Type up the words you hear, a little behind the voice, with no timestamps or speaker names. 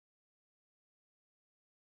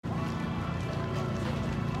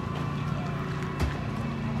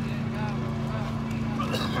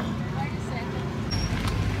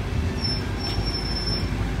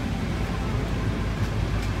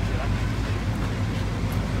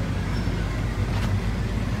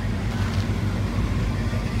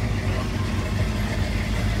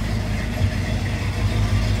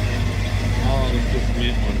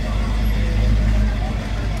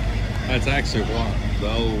actually what the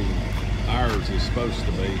old ours is supposed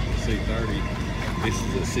to be, the C30. This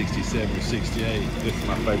is a 67 or 68. This is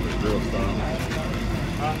my favorite drill style.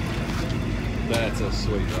 That's a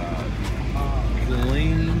sweet ride.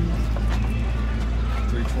 Clean.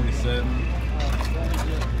 327.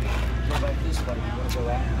 Go back this way. You want to go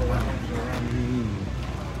out and go around.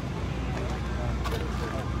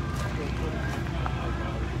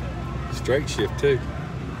 Straight shift too.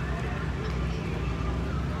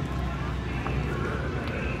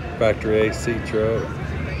 Factory AC truck.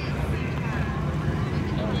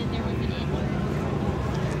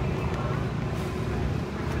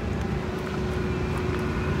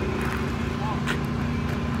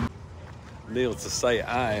 Needless to say,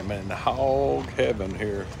 I am in hog heaven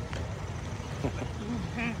here.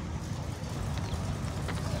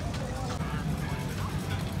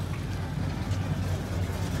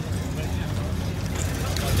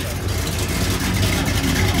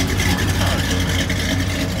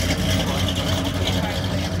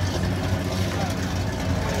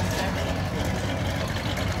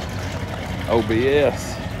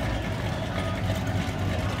 OBS.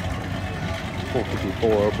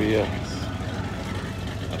 454 OBS.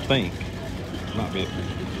 I think. Might be a 50.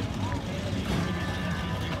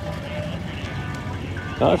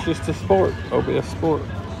 No, it's just a sport. OBS sport.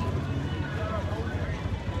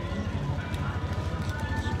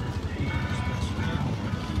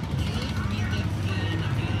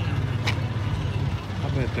 I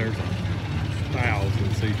bet there's 1,000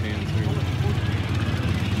 C10s here.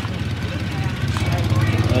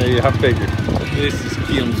 Hey, I figured. This is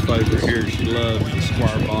Kim's favorite here. She loves the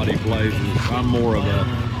square body blazers. I'm more of a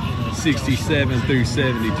 67 through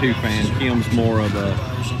 72 fan. Kim's more of a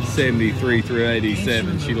 73 through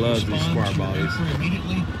 87. She loves these square bodies.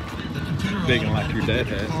 Big one like your dad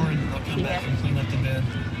had. Clean up the bed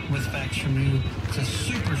with facts from you. It's a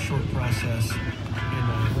super short process,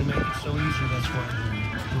 and we make it so easy. That's why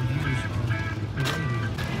the reviews are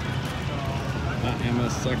I am a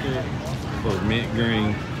sucker for mint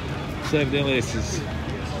green. So evidently this is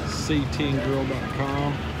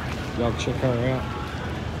c10grill.com. Y'all check her out.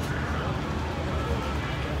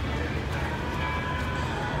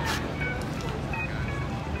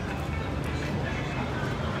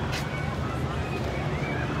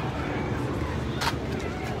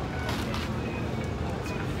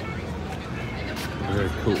 Very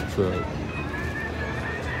cool truck.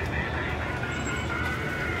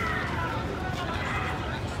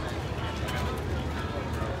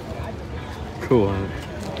 Cool, huh?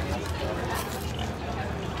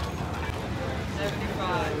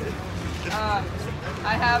 75.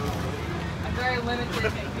 I have a very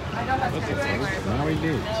limited. I don't have to anywhere. Now we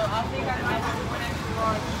do. No, I think I might have one extra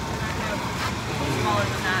large. I have smaller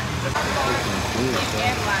than that. Pink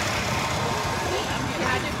and black. Can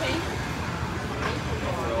I do pink?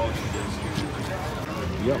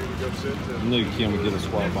 Yep. I knew Kim would get a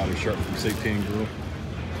square body shirt from C10 Grill.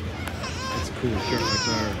 That's a cool shirt right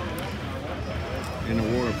there. In the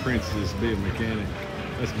War of Princess, be a mechanic.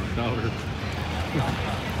 That's my daughter.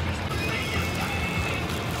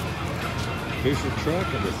 Official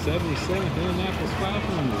truck of the 77th Indianapolis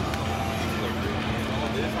 500.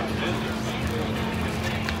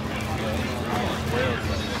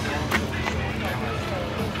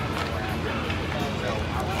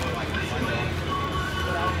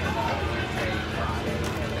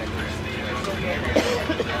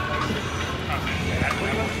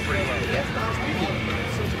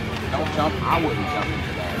 Don't jump. I wouldn't jump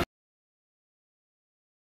into that.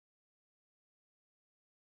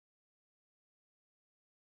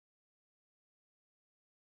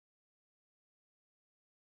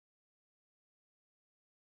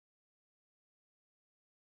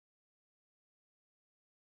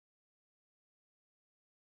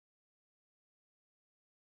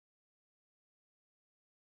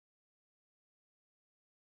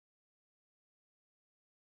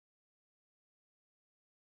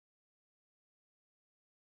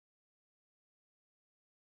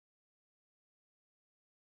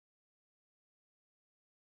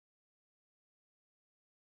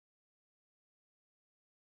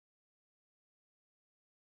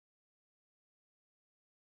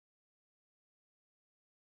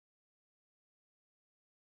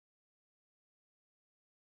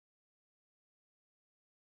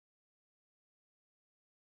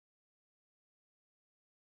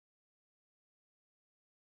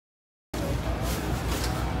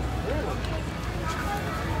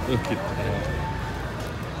 Look at that.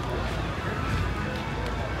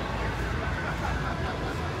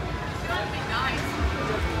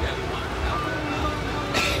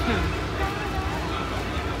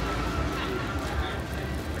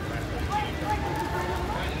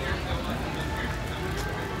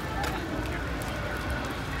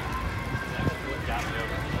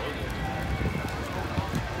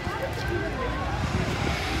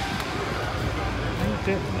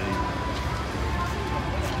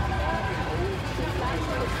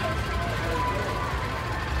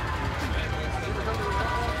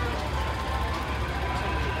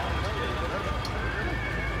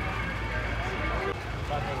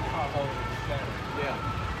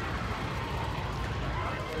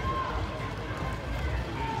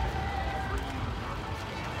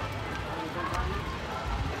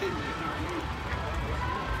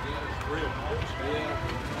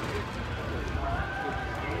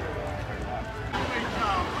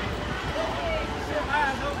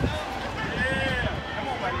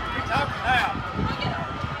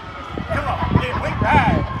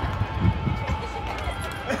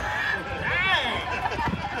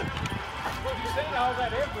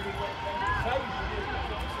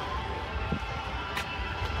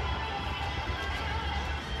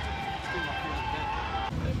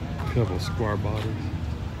 Couple square bodies.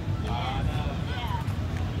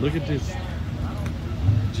 Look at this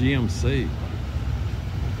GMC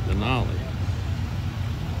Denali.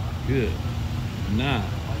 Good night.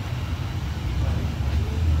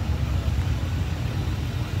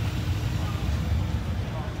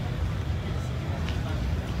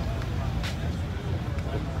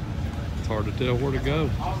 It's hard to tell where to go.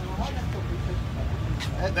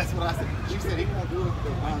 That's what I said. She said he won't do it if the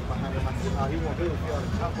lines behind him. I said, no, he won't do it if you are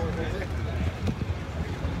the top board right there.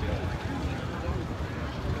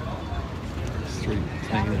 Street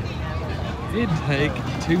tan. It'd take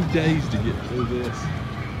 2 days to get through this.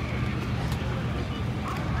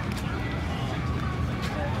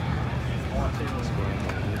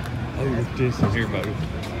 Oh, look at this in here, baby.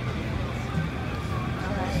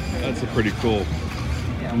 That's a pretty cool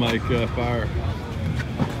make fire.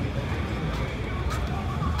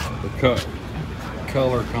 The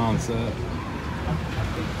color concept.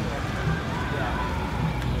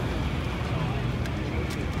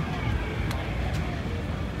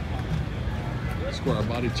 Square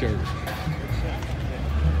body church.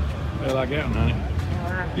 They like that one, honey.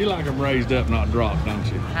 You like them raised up, not dropped, don't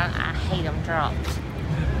you? I hate them dropped.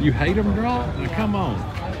 You hate them dropped? Now come on.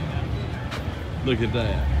 Look at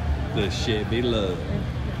that. The Chevy love.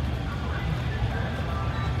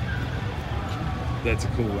 That's a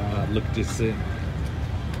cool ride. Look at this thing.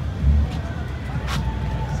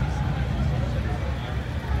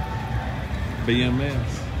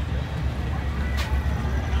 BMS.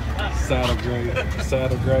 Saddle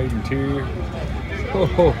grade interior. Ho,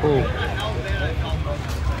 ho, ho.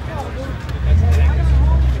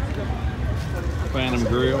 Phantom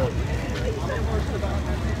grill.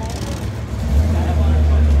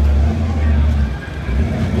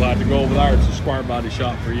 We'll have to go over there. It's a square body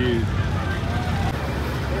shop for you.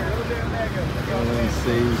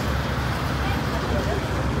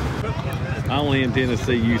 I only in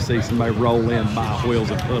Tennessee you see somebody roll in, buy wheels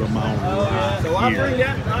and put them on right here.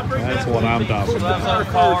 That's what I'm talking about.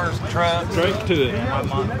 Cars, trucks. Straight to it.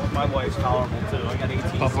 My wife's tolerable too. I got 18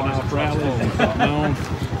 Popping off rallies and putting on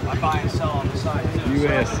I buy and sell on the side too.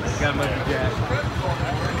 US. Got my jack.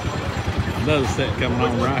 Another set coming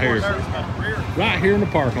on right here. Right here in the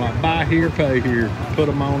parking lot. Buy here, pay here. Put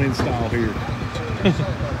them on, install here.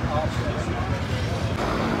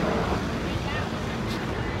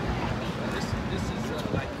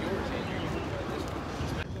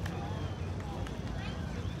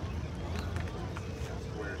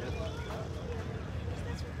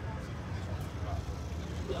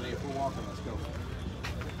 If we're walking, let's go.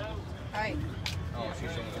 Hi, Oh,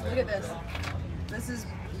 she's saying. look at this. This is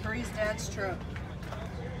Bree's dad's truck.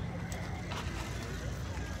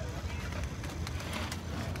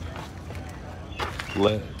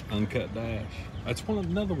 Let uncut dash. That's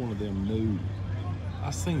another one of them new.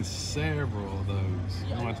 I've seen several of those. I'm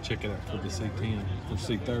gonna have to check it out for the C10 or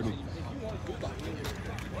C30. What year is it?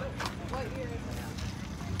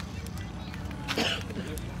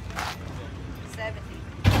 70.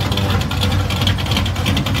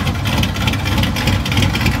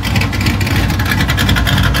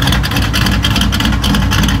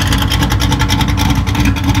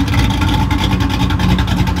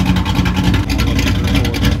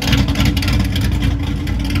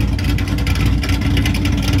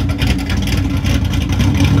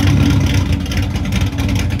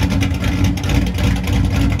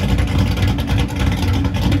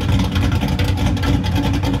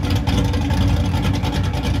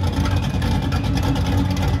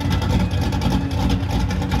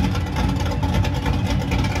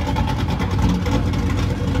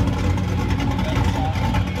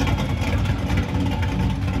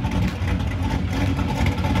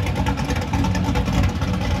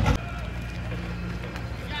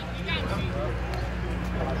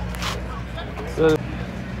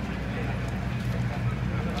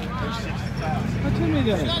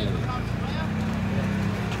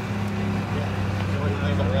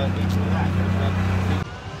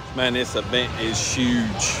 Man, this event is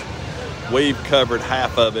huge. We've covered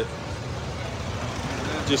half of it.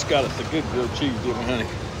 Just got us a good grilled cheese, didn't we, honey?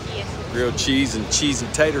 Yes. Grilled cheese and cheesy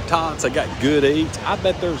tater tots. I got good eats. I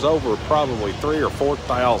bet there's over probably 3,000 or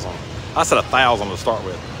 4,000. I said 1,000 to start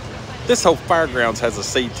with. This whole fairgrounds has a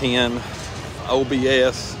C10,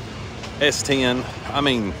 OBS, S10. I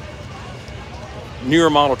mean,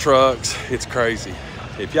 newer model trucks. It's crazy.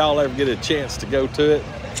 If y'all ever get a chance to go to it,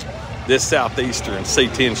 this Southeastern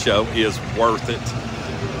C10 show is worth it.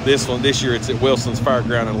 This year it's at Wilson's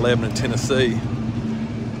Fairground in Lebanon, Tennessee.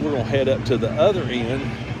 We're gonna head up to the other end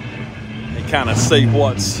and kind of see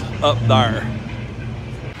what's up there.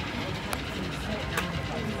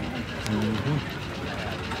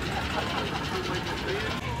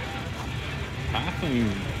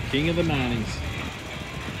 Typhoon, king of the 90s.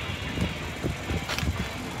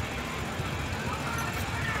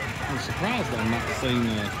 I'm surprised I've not seen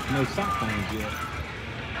no Cyclones yet.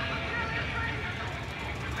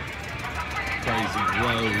 Crazy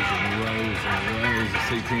rows and rows and rows of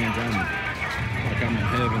C10s. Like I'm in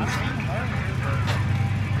heaven.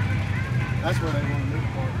 That's where they want to move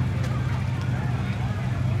for.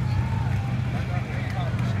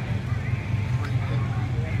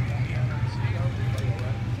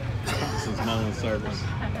 Since mowing service.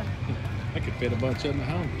 I could fit a bunch of them at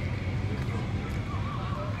home.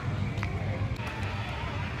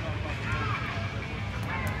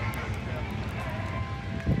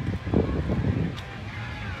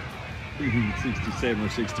 '67 or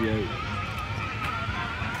 '68.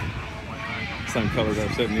 Same color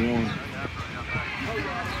as '71.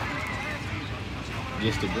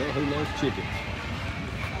 Just a girl who loves chicken.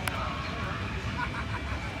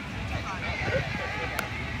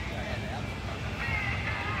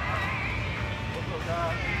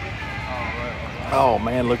 Oh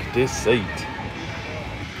man, look at this seat.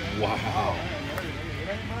 Wow.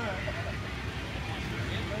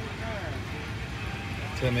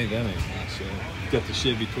 Tell me that ain't nice. Got the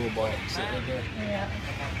Chevy toolbox sit right there. Yeah.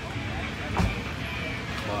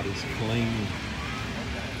 Body's clean.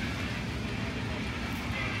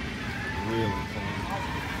 Really clean.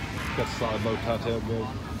 Got the solid bow tie tailgate.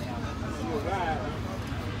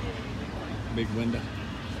 Big window.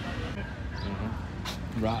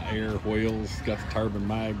 Right air wheels. Got the turbine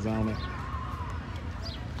mags on it.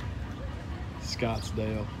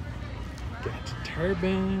 Scottsdale. Got the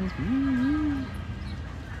turbines. Woo-hoo.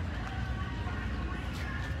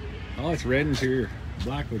 Oh, it's red interior.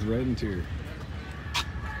 Black with red interior.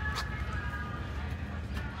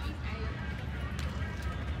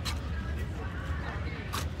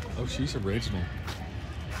 Oh, she's original.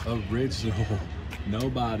 Original.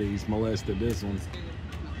 Nobody's molested this one.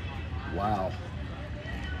 Wow.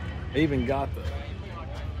 Even got the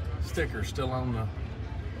sticker still on the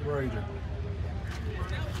razor.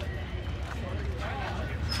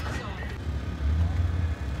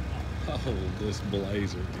 Oh, this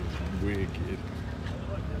blazer is wicked.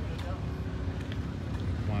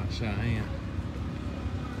 White Cheyenne.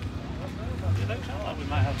 It looks like we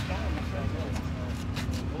might have storm.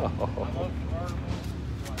 Oh.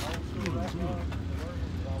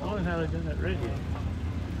 I wonder how they done that radio.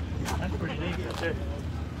 That's pretty neat right there.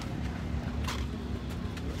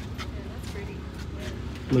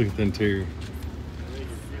 Look at the interior.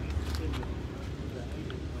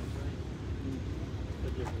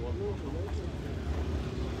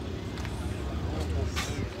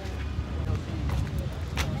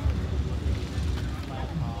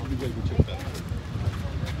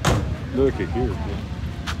 Look at here, boy.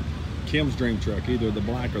 Kim's dream truck, either the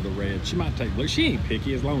black or the red. She might take blue. She ain't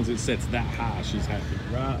picky as long as it sets that high. She's happy,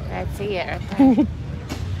 right? That's it. Okay.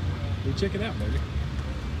 Well, check it out, baby.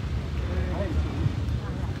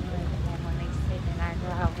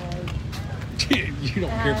 You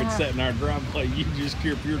don't care if it's sitting in our driveway. You just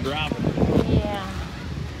care if you're driving. Yeah.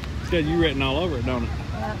 It's got you written all over it, don't it?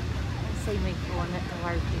 Yep. See me pulling it to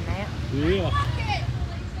work in that. Yeah.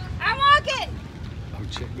 I'm walking. Oh,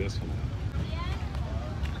 check this one out.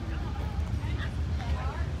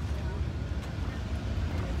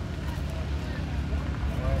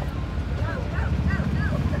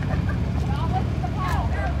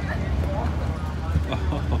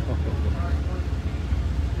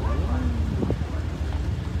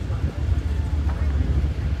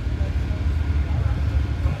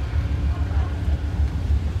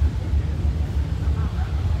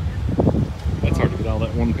 That's hard to get all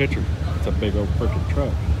that one picture. It's a big old freaking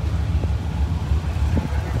truck.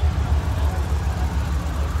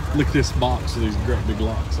 Look at this box with these great big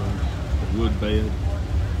locks on it. The wood bed.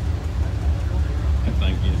 That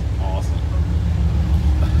thing is awesome.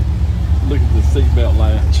 Look at the seatbelt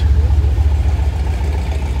latch.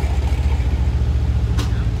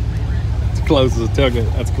 It's closed as a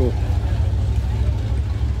tailgate. That's cool.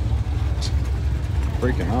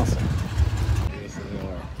 Freaking awesome. Yes, they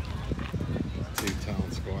are.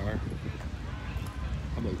 Two-tone Squire.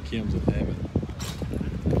 How about Kim's in heaven?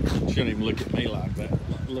 She don't even look at me like that.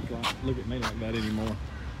 Look at me like that anymore.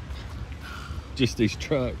 Just these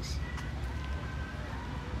trucks.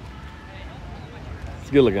 It's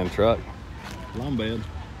a good looking truck. Long bed.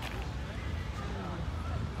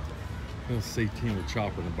 Little C10 with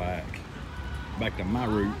chopper in the back. Back to my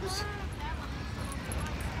roots.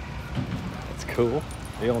 That's cool.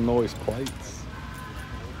 Illinois plates.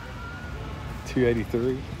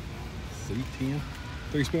 283. C10.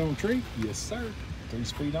 3-speed on the tree? Yes, sir.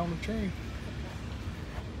 3-speed on the tree.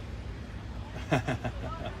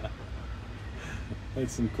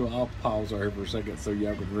 That's some cool. I'll pause right here for a second so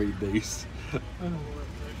y'all can read these. Oh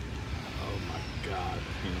my God.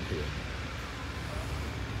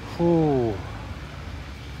 Oh.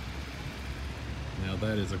 Now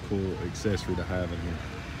that is a cool accessory to have in here.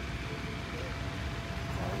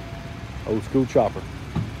 Old school chopper.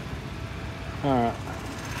 Alright.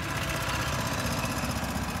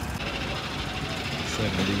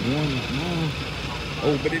 71.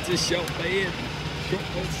 Oh, but it's a short bed. Short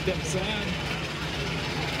bed, step side.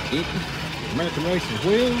 American Racing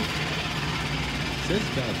wheels. It says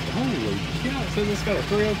it's got a, holy cow, it says it's got a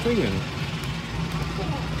 302 in it.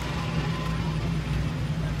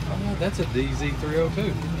 Oh, that's a DZ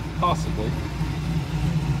 302, possibly.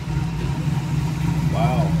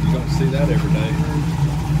 Wow, you don't see that every day.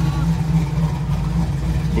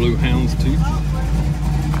 Blue houndstooth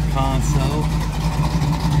console.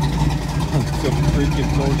 Some freaking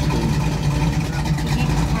Torsten.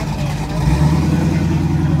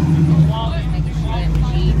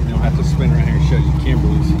 You'll have to spin around here and show you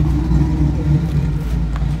Kimberly's.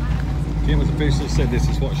 Kim has officially said this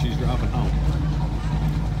is what she's driving home.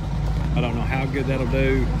 I don't know how good that'll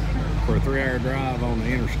do for a 3-hour drive on the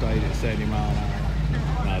interstate at 70 miles an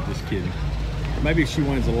hour. Nah, just kidding. Maybe if she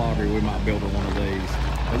wins the lottery, we might build her one of these.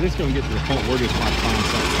 But it's going to get to the point where we're just like find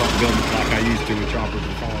something, start building it like I used to with choppers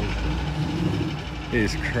and cars. It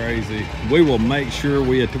is crazy. We will make sure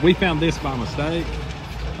we found this by mistake.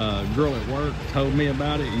 A girl at work told me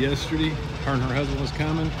about it yesterday. Her and her husband was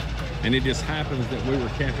coming, and it just happens that we were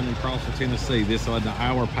camping in Crossville, Tennessee. This was an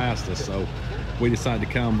hour past us, so we decided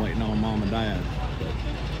to come waiting on Mom and Dad.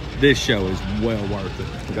 But this show is well worth it.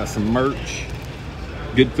 We got some merch,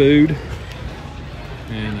 good food,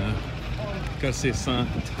 and got to see a ton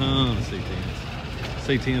of C10s.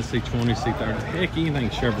 C10, C20, C30, heck, anything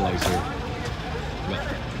Chevrolet's here. But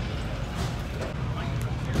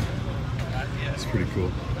it's pretty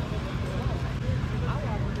cool.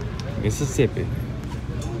 Mississippi.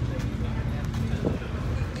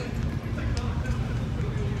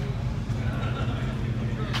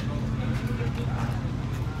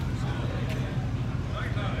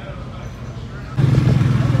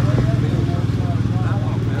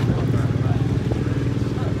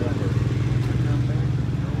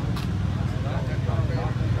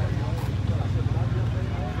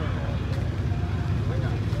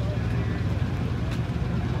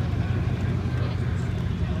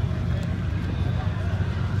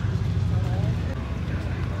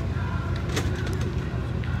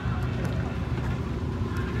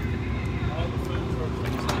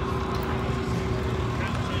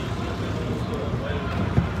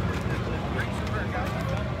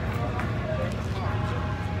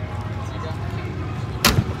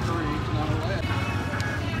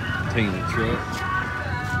 Tn truck.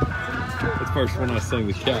 That's the first one I seen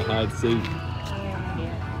with cowhide seat.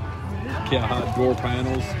 Cowhide door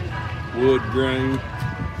panels, wood grain,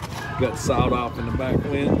 got sawed off in the back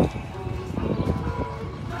window.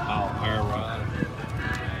 All air ride.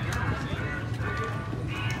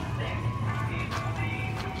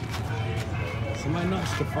 Somebody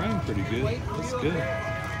notched the frame pretty good. That's good.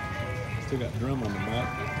 Still got drum on the back.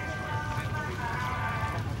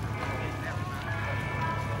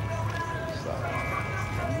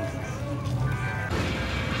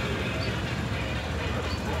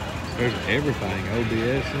 There's everything,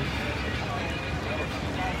 OBS's.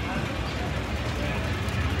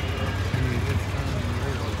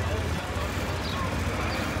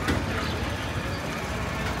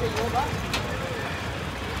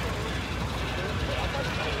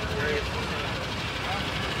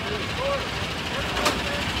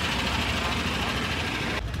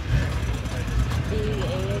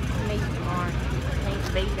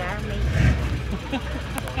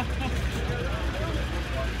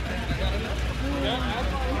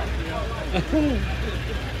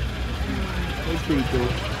 That's pretty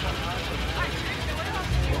cool.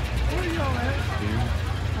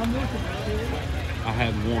 I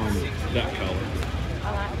had one that color.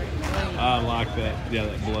 I like that. Yeah,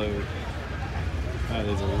 that blue. That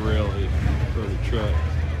is a really pretty truck.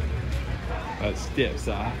 That's step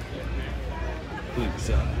side. Blue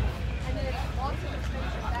side.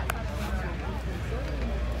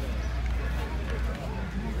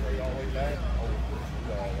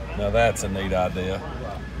 Now that's a neat idea.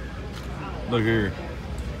 Look here.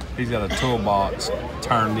 He's got a toolbox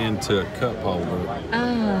turned into a cup holder.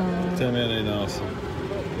 Oh. Tell me that ain't awesome.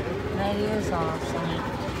 That is awesome.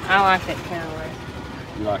 I like that color.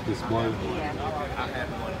 You like this blue? Yeah. I had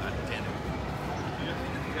one at 10.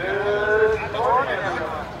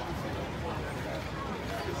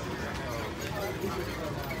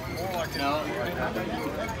 No,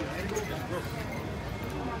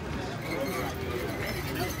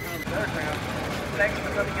 Thanks for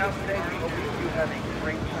coming out today. We hope you have a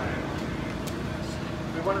great time.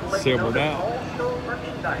 We wanted to let you know Silvered that out. all store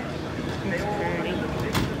merchandise is available in the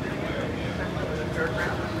big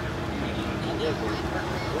fairgrounds.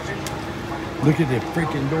 Look at the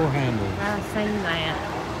freaking door handle. I've seen that.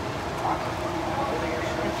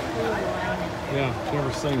 It's cool, ain't it? Yeah,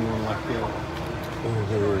 never seen one like that.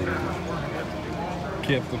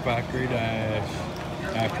 Kept the factory dash,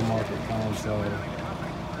 aftermarket console.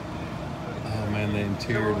 Oh man, the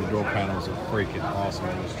interior, the door panels are freaking awesome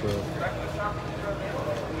on this truck.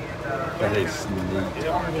 That is neat.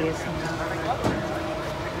 It is.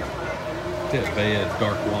 That bed,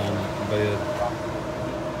 dark walnut bed.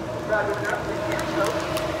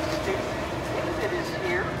 It is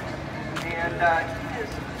here, and he is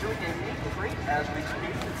doing a meet and greet as we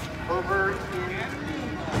speak over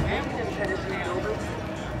in the Tennessee building.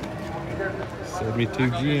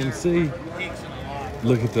 72 GMC.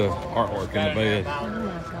 Look at the artwork in the bed. Oh my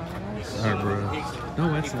gosh. Alright, bro. No,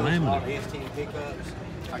 that's laminate.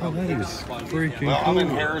 Oh, that is freaking Well, cool. I'm in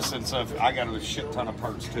Harrison, so I got a shit ton of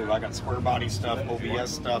parts too. I got square body stuff, OBS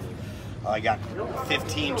stuff. I got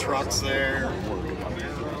 15 trucks there.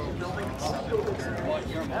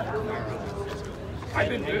 I've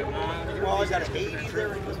been doing. Well, I got 80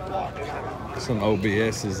 there in this block. Some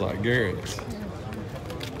OBSs like Garrett's.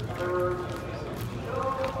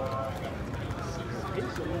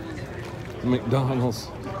 McDonald's.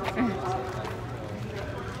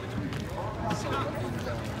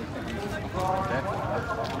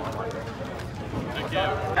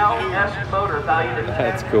 LS Motor valued at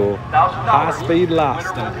That's cool. $10,000. High-speed light Winner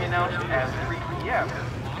stuff. will be announced at 3 p.m.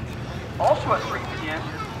 Also at 3 p.m.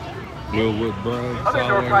 Willwood Bros. Other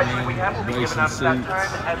door prizes we have will be given out at that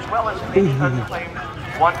time, as well as many unclaimed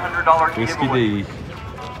 $100 Whiskey giveaways. D.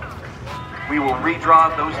 We will redraw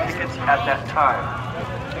those tickets at that time.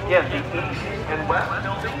 Again, the east and west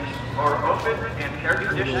buildings are open and air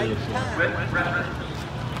conditioned with restrooms.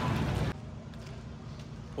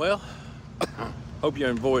 Well, hope you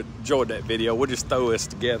enjoyed that video. We'll just throw this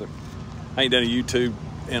together. I ain't done a YouTube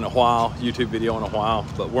video in a while,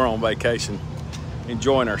 but we're on vacation,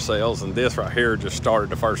 enjoying ourselves, and this right here just started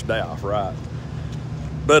the first day off, right?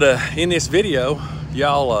 But in this video,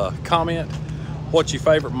 y'all comment what your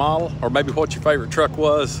favorite model, or maybe what your favorite truck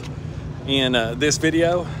was in this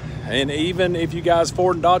video. And even if you guys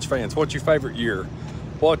Ford and Dodge fans, what's your favorite year?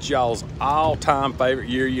 What's y'all's all-time favorite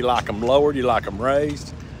year? You like them lowered, you like them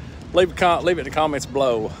raised? Leave it in the comments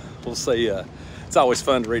below. We'll see. It's always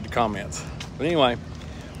fun to read the comments. But anyway,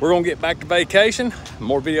 we're gonna get back to vacation.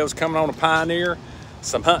 More videos coming on the Pioneer.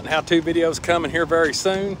 Some hunting how-to videos coming here very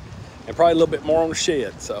soon. And probably a little bit more on the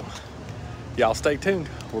shed. So y'all stay tuned.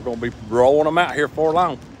 We're gonna be rolling them out here for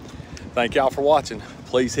long. Thank y'all for watching.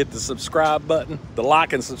 Please hit the subscribe button, the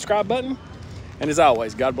like and subscribe button. And as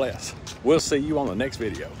always, God bless. We'll see you on the next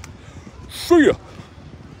video. See ya.